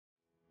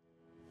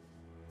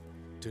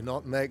Do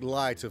not make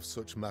light of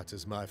such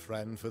matters, my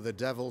friend, for the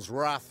devil's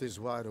wrath is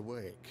wide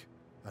awake,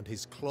 and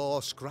his claw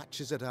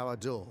scratches at our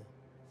door,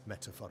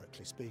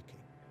 metaphorically speaking.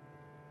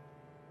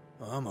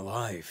 I'm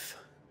alive.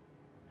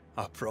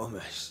 I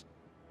promise.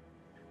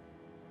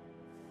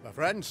 My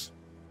friends,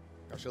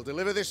 I shall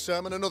deliver this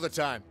sermon another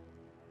time.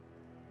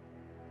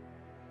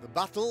 The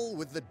battle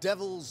with the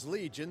Devil's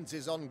legions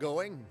is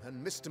ongoing,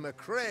 and Mr.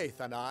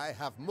 McCraith and I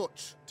have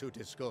much to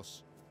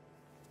discuss.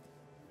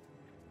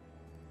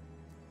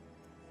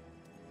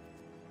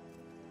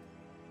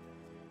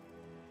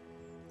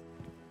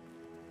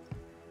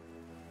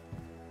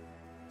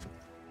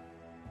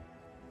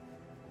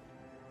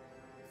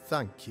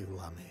 Thank you,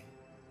 Lammy.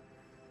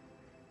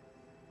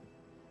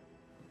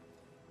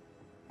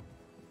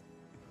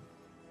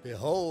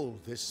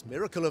 Behold this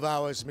miracle of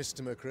ours,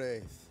 Mr.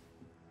 McCraith.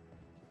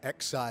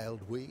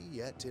 Exiled we,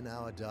 yet in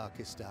our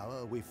darkest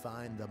hour we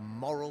find the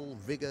moral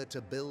vigor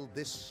to build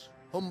this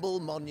humble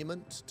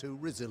monument to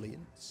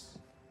resilience.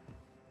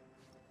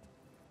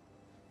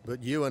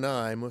 But you and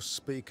I must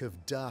speak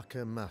of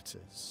darker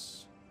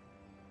matters.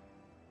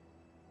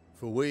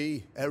 For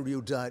we,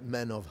 erudite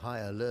men of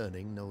higher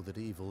learning, know that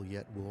evil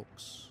yet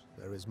walks.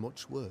 There is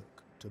much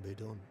work to be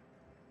done.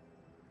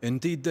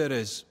 Indeed there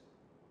is.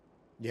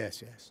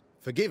 Yes, yes.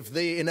 Forgive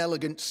the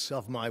inelegance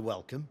of my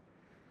welcome.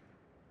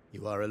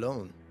 You are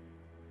alone.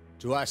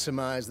 Do I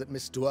surmise that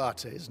Miss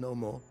Duarte is no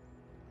more?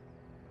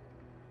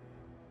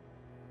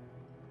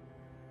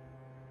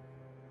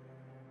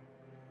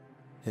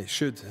 It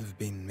should have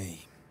been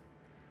me.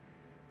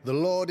 The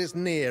Lord is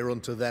near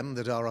unto them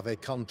that are of a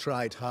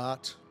contrite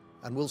heart,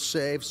 and will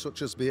save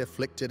such as be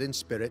afflicted in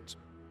spirit.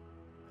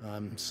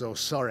 I'm so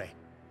sorry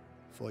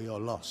for your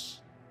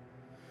loss.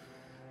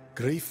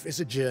 Grief is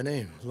a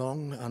journey,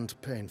 long and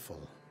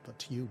painful,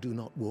 but you do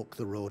not walk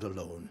the road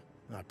alone,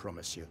 I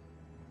promise you.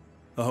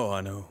 Oh, I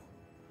know.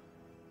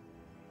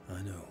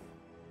 I know.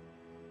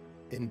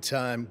 In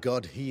time,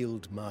 God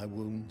healed my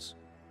wounds.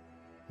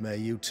 May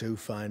you too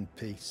find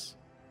peace.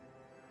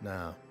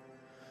 Now,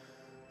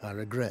 I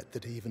regret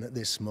that even at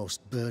this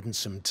most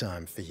burdensome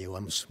time for you, I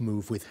must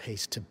move with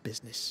haste to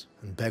business,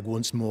 and beg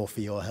once more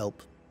for your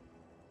help.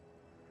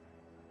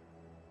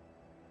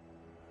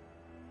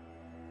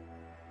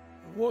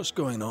 What's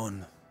going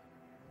on?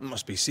 It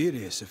must be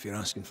serious if you're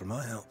asking for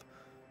my help.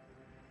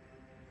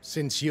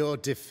 Since your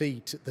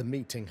defeat at the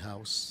meeting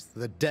house,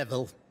 the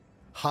devil,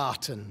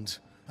 heartened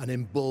and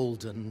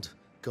emboldened,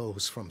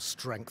 goes from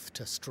strength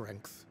to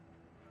strength.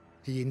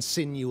 He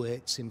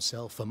insinuates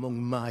himself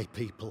among my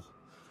people,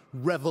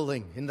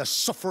 reveling in the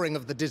suffering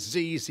of the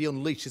disease he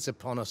unleashes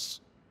upon us.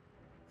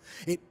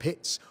 It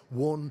pits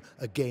one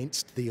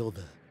against the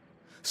other.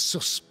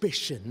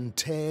 Suspicion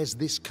tears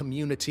this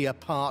community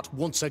apart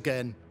once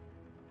again.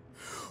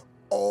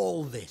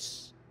 All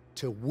this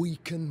to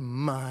weaken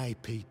my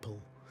people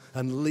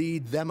and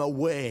lead them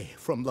away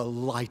from the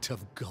light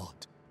of God.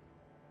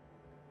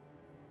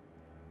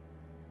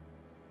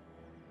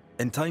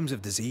 In times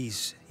of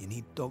disease, you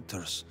need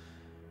doctors,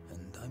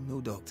 and I'm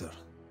no doctor.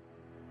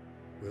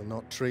 We'll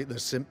not treat the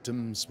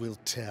symptoms, we'll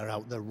tear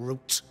out the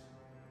root.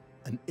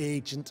 An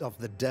agent of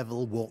the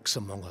devil walks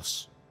among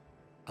us.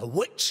 A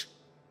witch!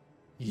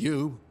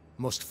 You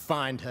must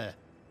find her,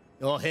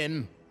 or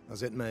him,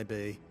 as it may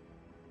be.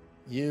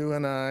 You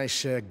and I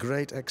share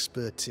great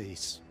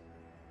expertise,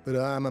 but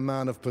I'm a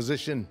man of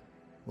position,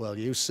 while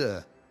you,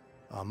 sir,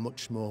 are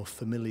much more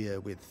familiar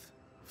with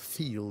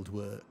field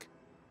work.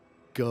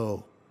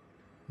 Go,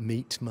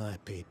 meet my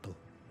people,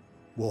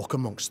 walk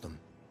amongst them.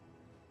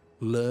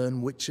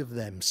 Learn which of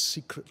them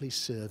secretly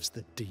serves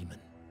the demon,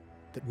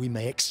 that we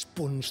may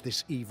expunge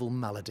this evil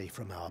malady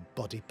from our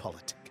body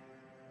politic.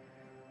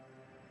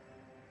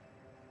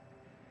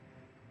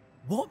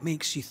 What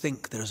makes you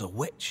think there's a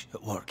witch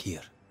at work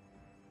here?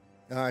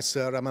 Aye,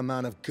 sir, I'm a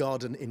man of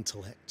God and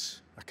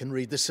intellect. I can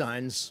read the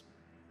signs.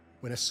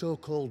 When a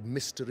so-called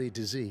mystery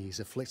disease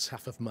afflicts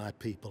half of my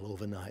people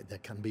overnight, there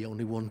can be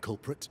only one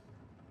culprit.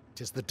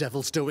 It is the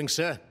devil's doing,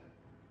 sir.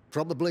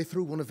 Probably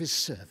through one of his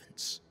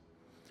servants.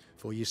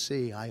 For you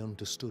see, I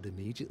understood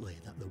immediately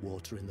that the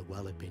water in the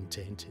well had been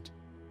tainted.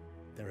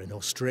 There are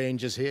no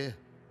strangers here.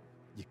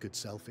 You could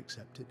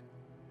self-accept it.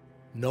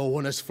 No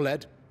one has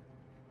fled.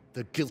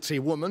 The guilty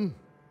woman,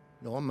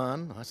 or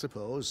man, I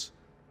suppose,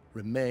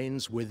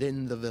 remains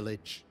within the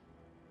village.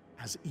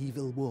 As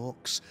evil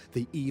walks,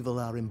 the evil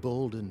are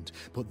emboldened,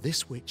 but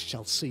this witch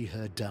shall see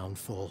her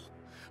downfall.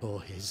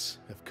 Or his,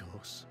 of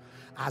course.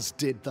 As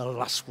did the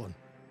last one.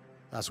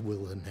 As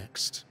will the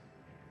next.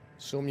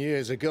 Some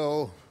years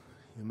ago,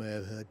 you may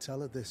have heard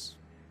tell of this.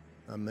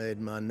 I made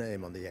my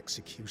name on the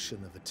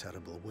execution of a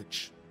terrible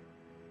witch.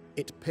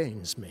 It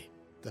pains me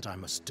that I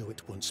must do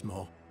it once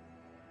more.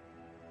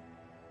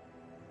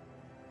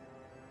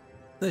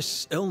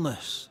 This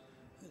illness,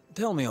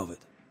 tell me of it.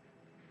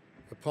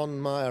 Upon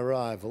my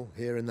arrival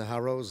here in the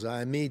Harrows,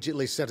 I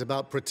immediately set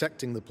about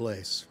protecting the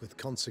place with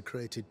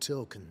consecrated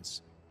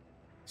tokens.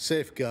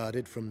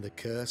 Safeguarded from the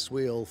curse,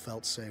 we all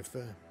felt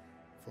safer,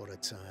 for a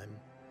time.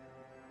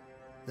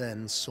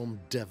 Then some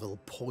devil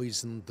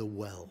poisoned the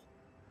well,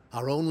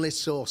 Our only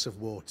source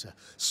of water.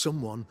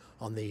 Someone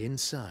on the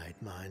inside,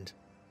 mind.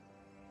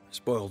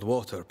 Spoiled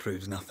water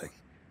proves nothing.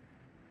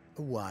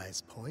 A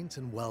wise point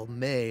and well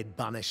made,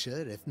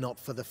 Banisher, if not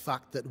for the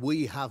fact that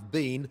we have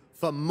been,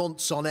 for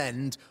months on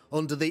end,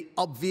 under the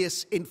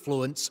obvious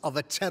influence of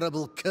a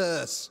terrible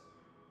curse.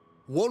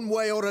 One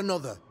way or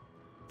another,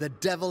 the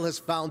devil has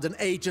found an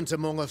agent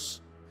among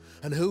us.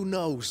 And who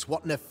knows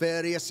what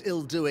nefarious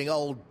ill-doing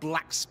old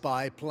Black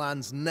Spy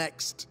plans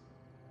next.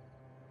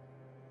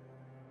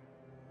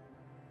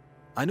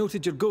 I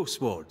noted your ghost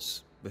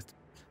wards with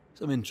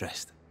some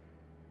interest.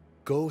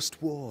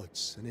 Ghost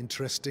wards, an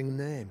interesting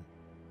name.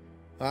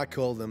 I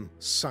call them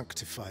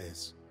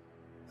sanctifiers,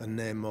 a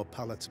name more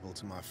palatable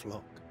to my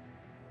flock.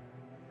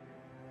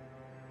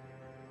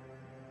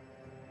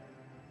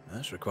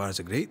 This requires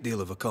a great deal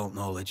of occult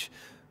knowledge.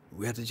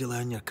 Where did you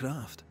learn your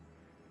craft?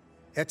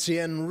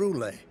 Etienne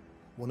Roulet,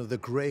 one of the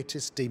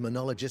greatest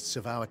demonologists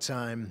of our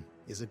time,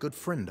 is a good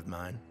friend of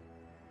mine.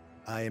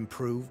 I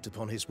improved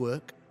upon his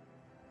work.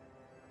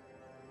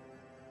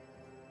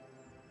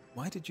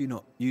 Why did you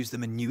not use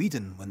them in New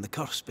Eden when the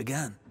curse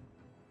began?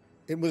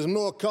 It was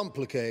more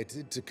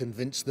complicated to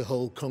convince the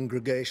whole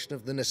congregation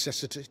of the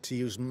necessity to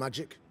use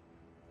magic.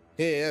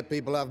 Here,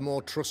 people have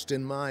more trust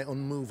in my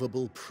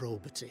unmovable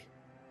probity.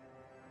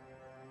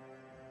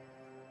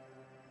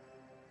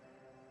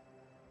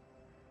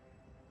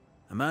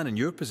 A man in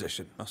your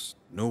position must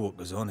know what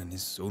goes on in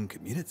his own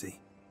community.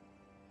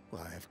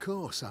 Why, of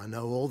course I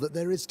know all that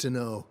there is to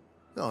know.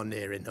 Or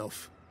near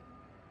enough.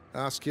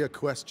 Ask your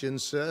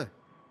questions, sir.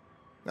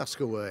 Ask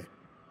away.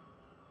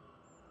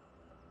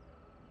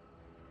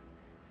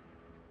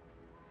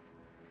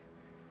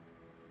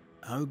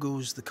 How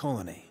goes the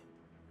colony?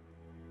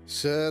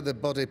 Sir, the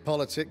body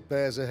politic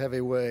bears a heavy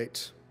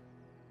weight.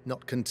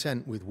 Not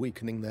content with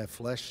weakening their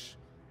flesh,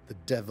 the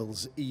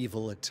devil's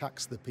evil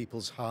attacks the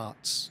people's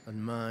hearts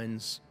and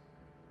minds.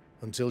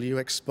 Until you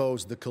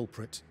expose the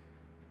culprit,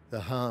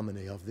 the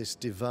harmony of this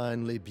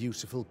divinely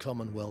beautiful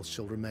commonwealth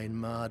shall remain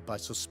marred by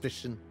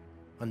suspicion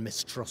and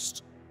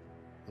mistrust.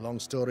 Long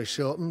story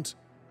shortened,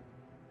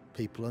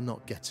 people are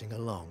not getting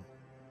along.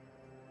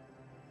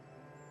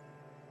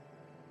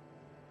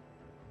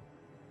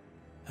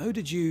 How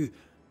did you,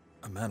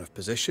 a man of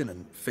position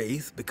and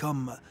faith,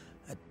 become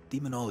a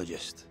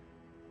demonologist?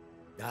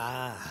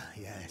 Ah,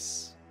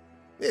 yes.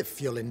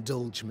 If you'll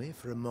indulge me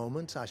for a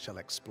moment, I shall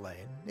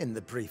explain, in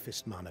the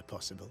briefest manner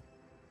possible.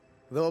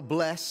 Though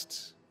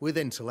blessed with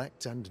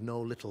intellect and no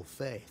little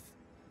faith,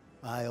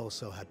 I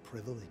also had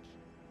privilege.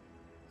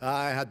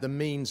 I had the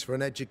means for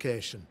an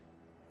education,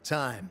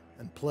 time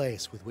and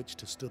place with which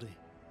to study.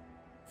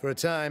 For a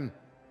time,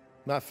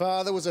 my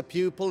father was a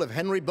pupil of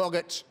Henry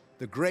Boggart,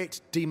 the great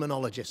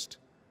demonologist.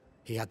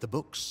 He had the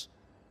books,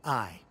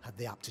 I had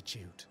the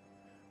aptitude.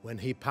 When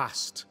he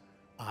passed,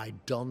 I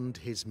donned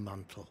his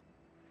mantle.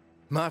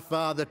 My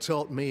father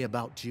taught me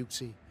about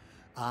duty.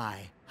 I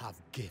have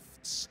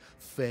gifts,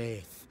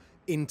 faith,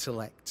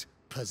 intellect,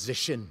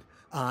 position.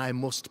 I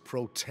must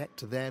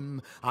protect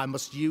them. I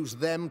must use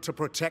them to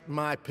protect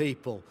my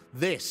people.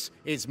 This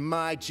is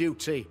my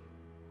duty.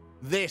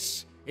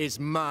 This is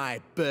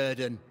my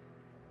burden.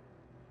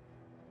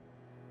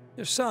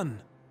 Your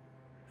son,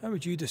 how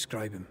would you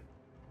describe him?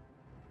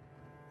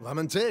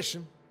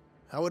 Lamentation?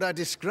 How would I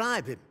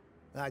describe him?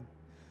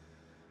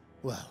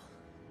 Well,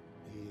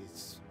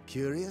 he's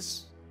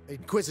curious.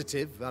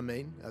 Inquisitive, I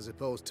mean, as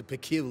opposed to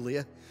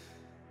peculiar.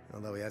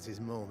 Although he has his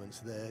moments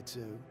there,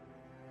 too.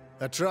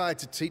 I tried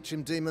to teach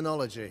him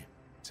demonology,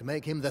 to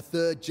make him the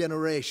third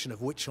generation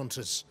of witch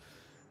hunters.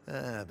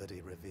 But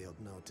he revealed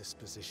no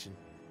disposition.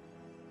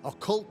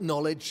 Occult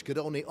knowledge could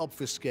only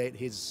obfuscate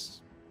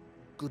his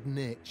good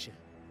nature.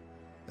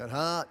 At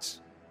heart,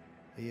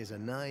 he is a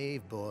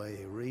naive boy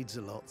who reads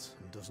a lot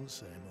and doesn't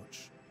say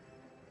much.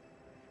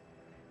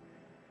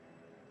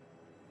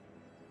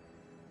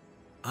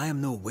 I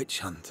am no witch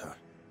hunter.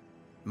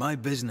 My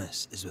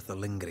business is with the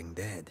lingering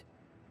dead.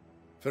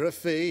 For a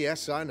fee,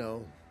 yes, I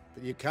know.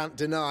 But you can't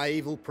deny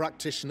evil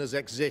practitioners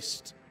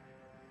exist.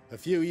 A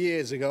few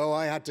years ago,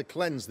 I had to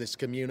cleanse this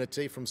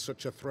community from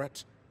such a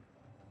threat.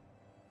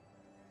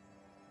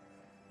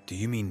 Do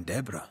you mean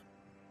Deborah?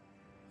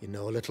 You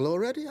know a little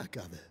already, I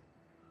gather.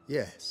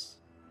 Yes,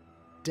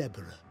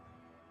 Deborah,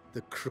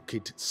 the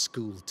crooked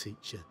school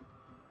teacher.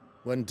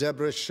 When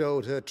Deborah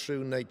showed her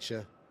true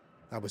nature,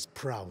 I was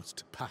proud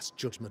to pass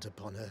judgment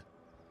upon her.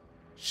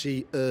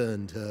 She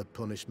earned her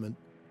punishment.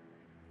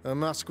 Her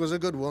mask was a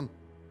good one,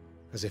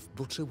 as if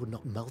butter would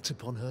not melt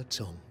upon her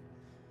tongue.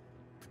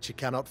 But you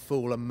cannot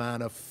fool a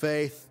man of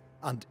faith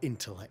and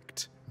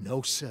intellect.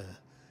 No, sir,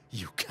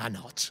 you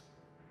cannot.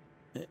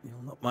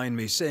 You'll not mind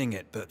me saying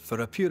it, but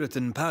for a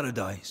Puritan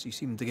paradise, you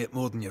seem to get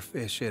more than your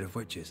fair share of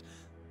witches.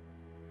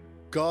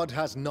 God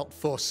has not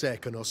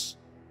forsaken us,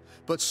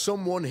 but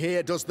someone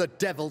here does the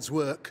devil's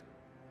work.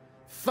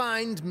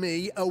 Find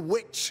me a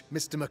witch,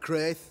 Mr.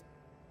 McCraith.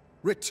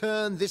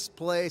 Return this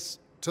place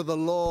to the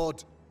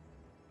Lord.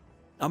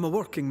 I'm a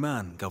working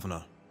man,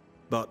 Governor,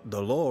 but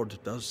the Lord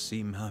does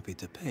seem happy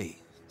to pay,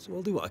 so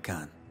I'll do what I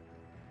can.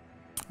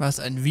 Was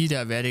ein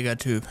widerwärtiger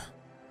Typ.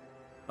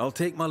 I'll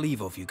take my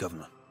leave of you,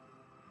 Governor.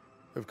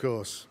 Of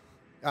course.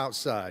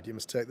 Outside, you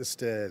must take the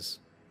stairs.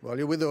 While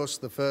you're with us,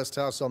 the first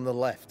house on the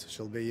left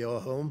shall be your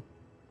home.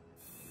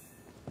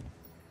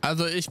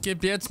 Also ich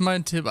gebe jetzt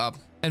meinen Tipp ab.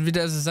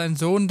 Entweder ist es sein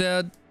Sohn,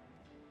 der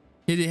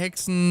hier die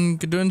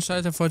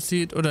Hexengedönsscheiße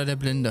vollzieht, oder der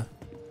Blinde.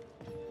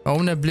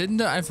 Warum der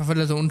Blinde? Einfach weil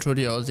er so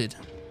unschuldig aussieht.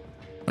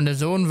 Und der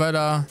Sohn, weil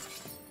er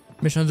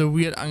mich schon so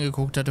weird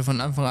angeguckt hatte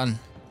von Anfang an.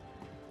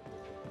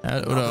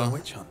 Ja, oder...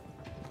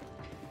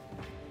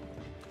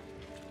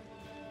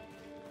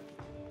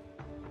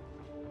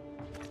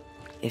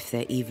 If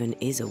there even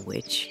is a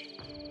witch,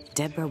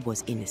 Deborah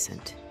was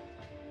innocent.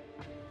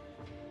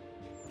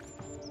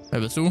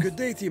 Wer bist du? Good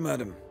day to you,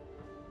 madam.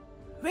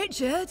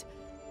 Richard?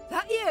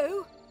 That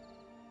you?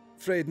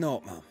 Afraid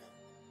not, ma'am.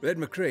 Red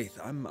McCraith,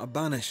 I'm a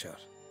Banisher.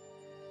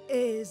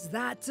 Is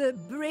that a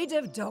breed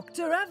of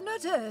doctor I've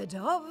not heard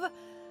of?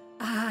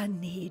 I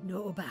need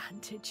no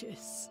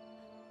bandages.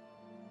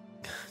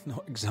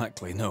 Not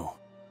exactly, no.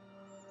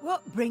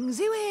 What brings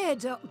you here,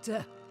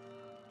 Doctor?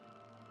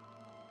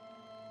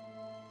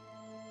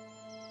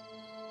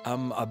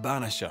 I'm a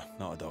Banisher,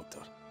 not a doctor.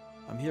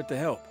 I'm here to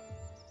help.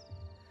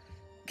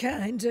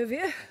 Kind of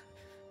you,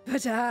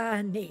 but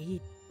I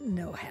need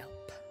no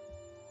help.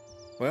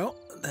 Well,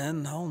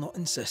 then I'll not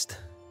insist.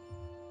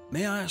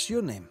 May I ask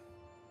your name?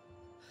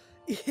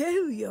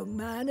 You, young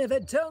man, have a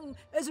tongue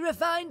as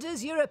refined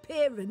as your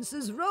appearance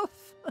is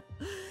rough.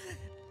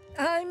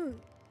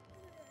 I'm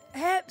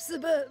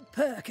Hepzibah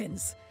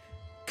Perkins.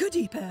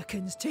 Goody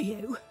Perkins to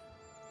you.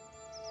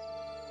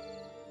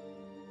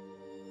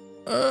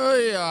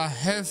 Ja,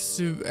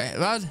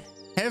 was?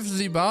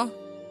 Hepzibah?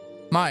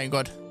 Mein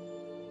Gott.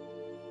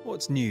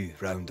 What's new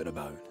round and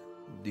about?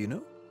 Do you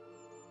know?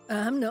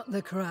 I'm not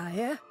the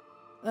crier.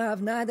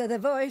 I've neither the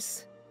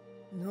voice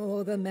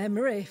nor the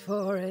memory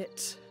for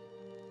it.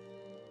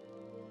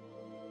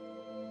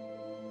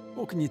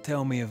 What can you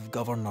tell me of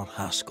Governor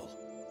Haskell?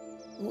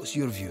 What's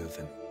your view of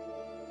him?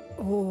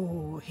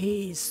 Oh,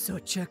 he's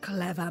such a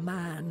clever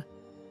man.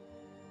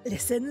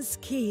 Listens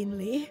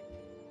keenly.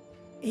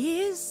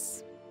 He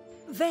is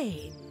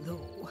vain,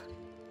 though.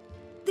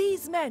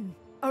 These men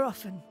are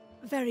often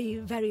very,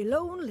 very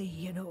lonely,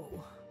 you know.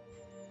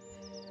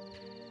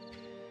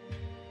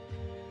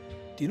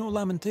 Do you know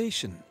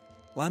Lamentation?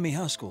 Lammy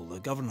Haskell, the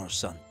governor's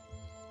son.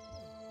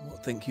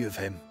 What think you of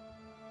him?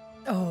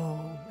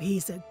 Oh,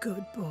 he's a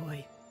good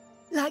boy.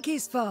 Like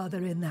his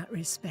father in that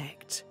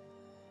respect.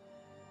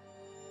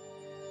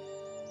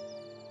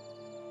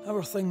 How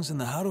are things in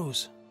the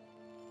Harrows?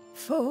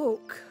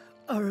 Folk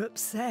are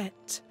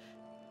upset.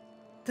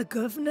 The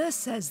governor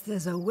says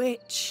there's a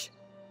witch.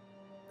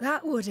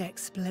 That would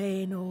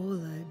explain all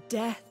the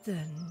death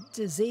and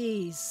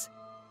disease.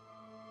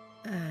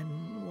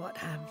 And what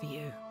have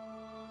you.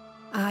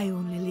 I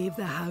only leave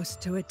the house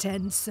to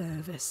attend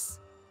service.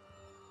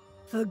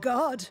 For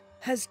God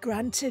has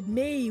granted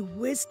me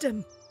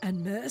wisdom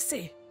and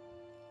mercy.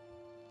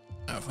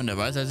 Ja, von der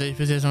Weisheit sehe ich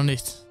bis jetzt noch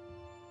nichts.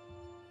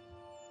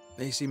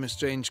 May seem a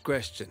strange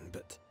question,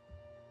 but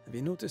have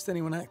you noticed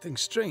anyone acting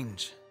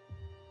strange?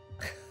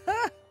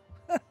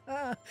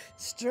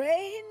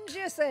 Strange,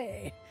 you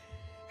say?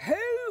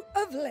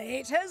 Who of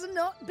late has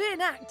not been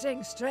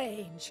acting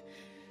strange?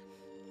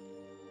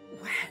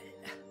 Well,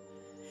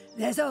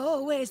 there's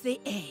always the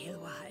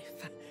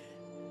alewife.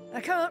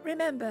 I can't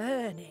remember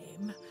her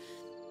name.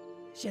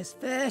 She's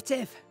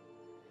furtive.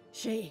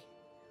 She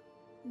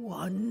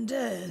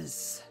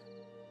wanders.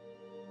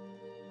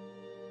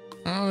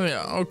 Oh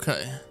ja,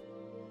 okay.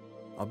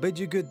 I'll bid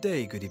you good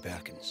day, Goody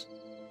Perkins.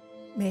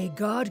 May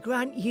God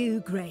grant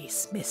you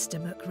grace, Mr.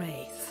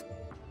 McWraith.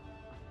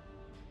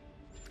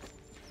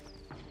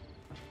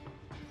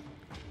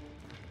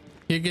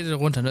 Hier geht es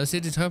runter. Das ist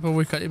hier die Treppe,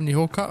 wo ich gerade eben nicht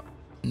hochkam.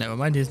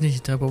 Nevermind, hier ist nicht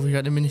die Treppe, wo ich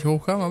gerade eben nicht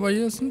hochkam, aber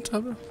hier ist eine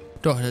Treppe.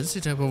 Doch, das ist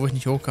die Treppe, wo ich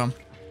nicht hochkam.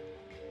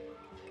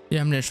 Wir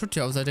haben den Schutt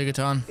hier auf Seite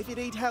getan. If you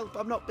need help,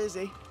 I'm not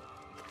busy.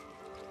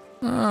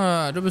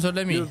 Ah, du bist doch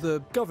Lemmy. You're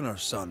the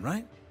governor's son,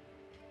 right?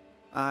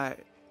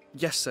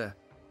 Yes, sir.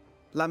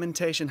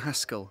 Lamentation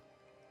Haskell.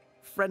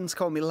 Friends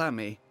call me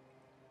Lammy.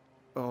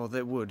 Or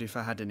they would if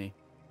I had any.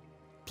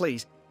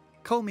 Please,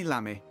 call me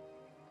Lammy.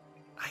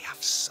 I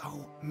have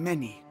so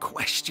many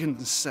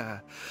questions,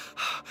 sir.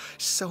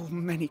 So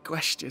many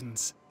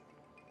questions.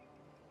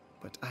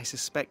 But I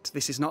suspect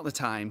this is not the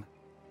time.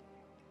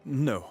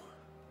 No,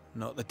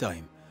 not the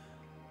time.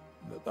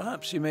 But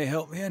perhaps you may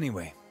help me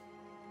anyway.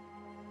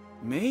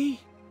 Me?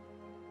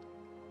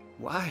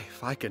 Why,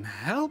 if I can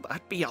help,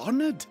 I'd be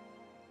honored.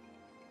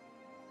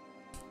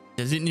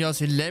 Der sieht nicht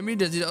aus wie Lemmy,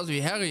 der sieht aus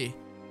wie Harry.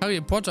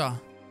 Harry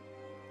Potter.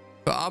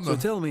 Für Arme. So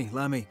tell me,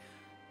 Lammy,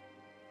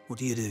 what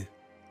do you do?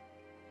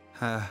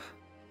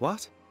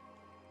 What?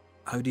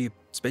 How do you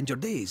spend your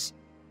days?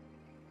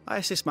 I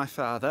assist my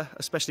father,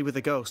 especially with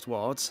the ghost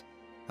wards.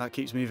 That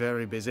keeps me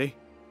very busy.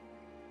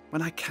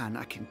 When I can,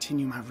 I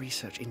continue my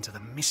research into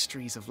the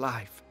mysteries of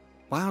life.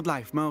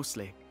 Wildlife,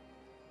 mostly.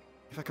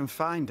 If I can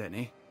find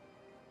any.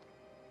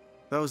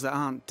 Those that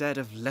aren't dead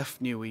have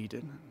left New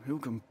Eden. Who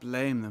can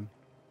blame them?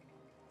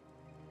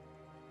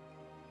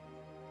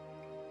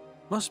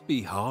 Must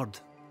be hard,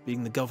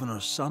 being the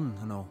governor's son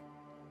and all.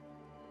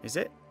 Is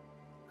it?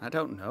 I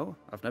don't know.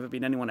 I've never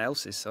been anyone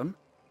else's son.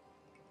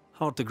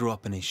 Hard to grow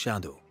up in his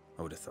shadow,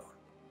 I would have thought.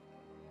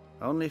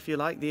 Only if you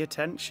like the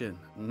attention,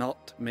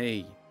 not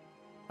me.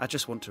 I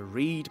just want to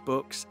read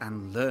books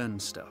and learn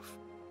stuff.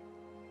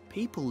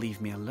 People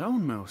leave me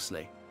alone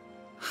mostly.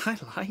 I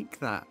like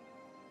that.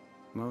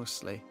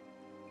 Mostly.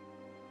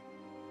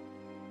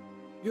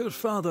 Your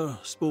father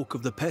spoke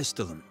of the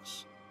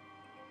pestilence.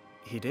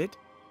 He did?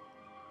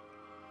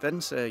 Then,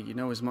 sir, you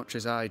know as much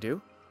as I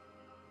do.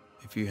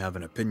 If you have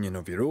an opinion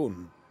of your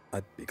own,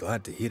 I'd be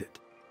glad to hear it.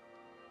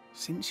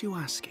 Since you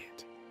ask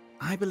it,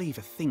 I believe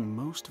a thing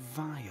most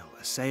vile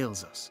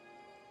assails us.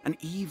 An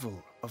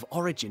evil of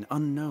origin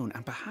unknown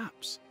and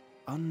perhaps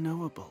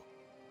unknowable.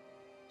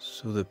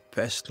 So the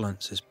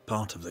pestilence is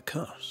part of the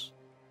curse?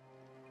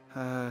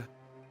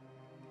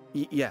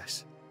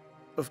 Yes.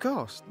 Of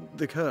course,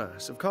 the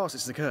curse. Of course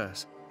it's the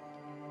curse.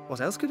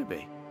 What else could it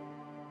be?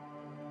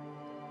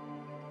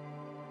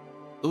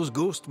 Those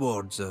ghost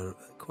wards are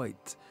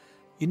quite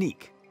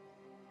unique.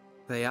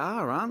 They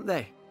are, aren't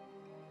they?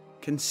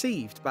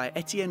 Conceived by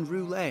Etienne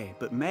Roulet,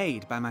 but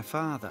made by my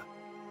father.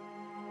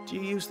 Do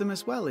you use them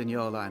as well in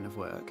your line of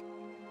work?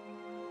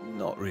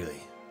 Not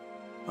really.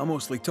 I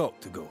mostly talk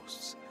to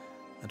ghosts.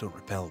 I don't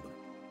repel them.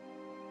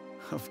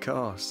 Of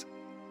course.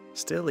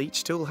 Still,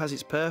 each tool has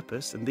its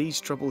purpose, and these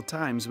troubled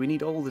times we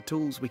need all the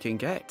tools we can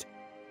get.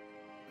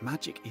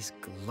 Magic is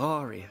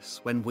glorious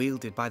when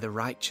wielded by the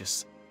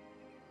righteous.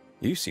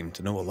 You seem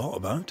to know a lot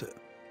about it.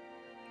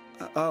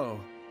 Oh,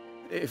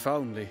 if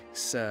only,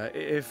 sir,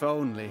 if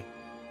only.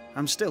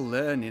 I'm still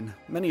learning.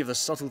 Many of the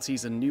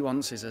subtleties and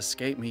nuances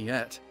escape me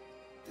yet.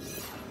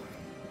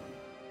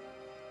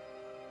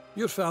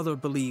 Your father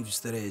believes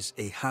there is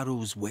a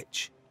Harrow's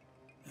witch.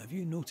 Have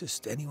you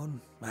noticed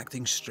anyone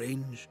acting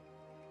strange?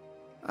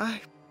 I'd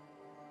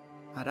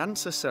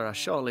answer, sir, I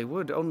surely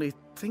would, only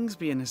things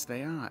being as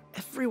they are,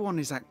 everyone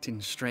is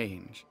acting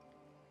strange.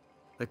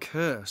 The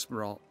curse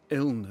brought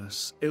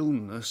illness,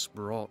 illness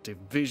brought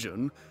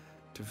division,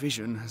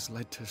 division has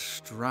led to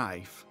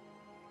strife.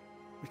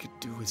 We could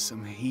do with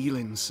some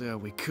healing, sir,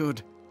 we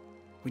could.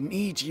 We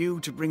need you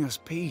to bring us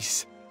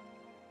peace.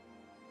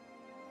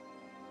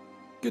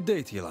 Good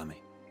day to you,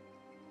 Lammy.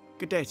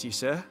 Good day to you,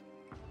 sir.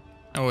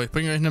 Oh, ich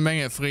bringe euch eine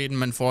Menge Frieden,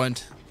 mein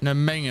Freund. Eine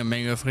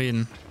Menge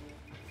Frieden.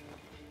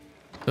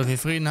 So viel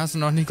Frieden hast du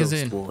noch nicht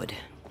gesehen. Ghost ward.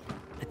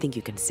 I think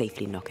you can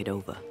safely knock it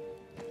over.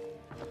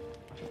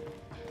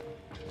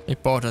 Ich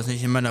brauche das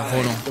nicht in meiner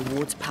Wohnung. The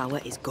ward's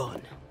power is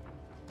gone.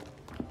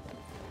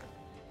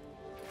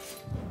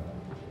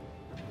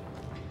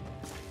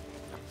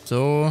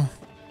 So.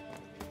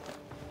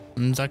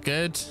 Ein Sack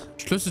Geld.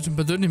 Schlüssel zum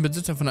persönlichen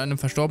Besitzer von einem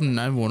verstorbenen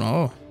Einwohner.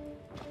 Oh.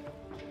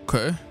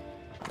 Okay.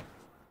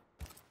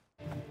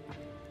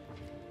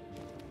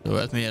 So,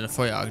 erstmal hier das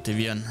Feuer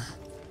aktivieren.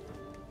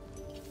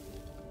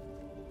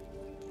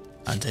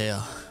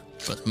 Antea,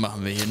 was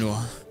machen wir hier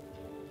nur?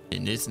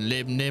 Den nächsten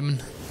Leben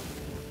nehmen?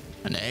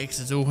 Eine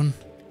Hexe suchen?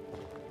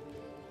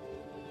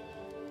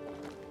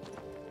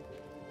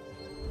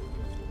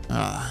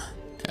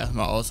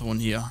 Erstmal ausruhen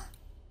hier.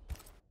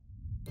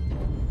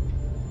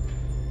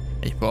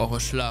 Ich brauche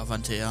Schlaf,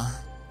 Antea.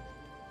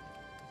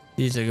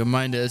 Diese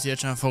Gemeinde ist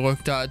jetzt schon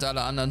verrückter als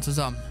alle anderen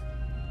zusammen.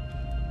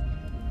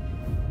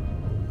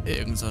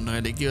 Irgend so einen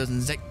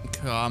religiösen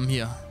Sektenkram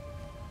hier.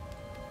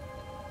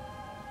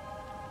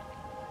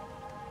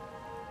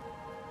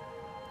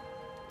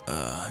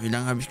 Wie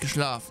lange habe ich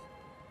geschlafen?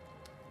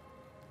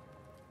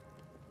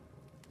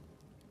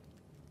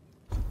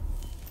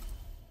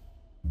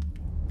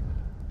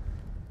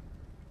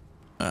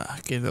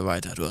 Gehen wir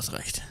weiter, du hast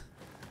recht.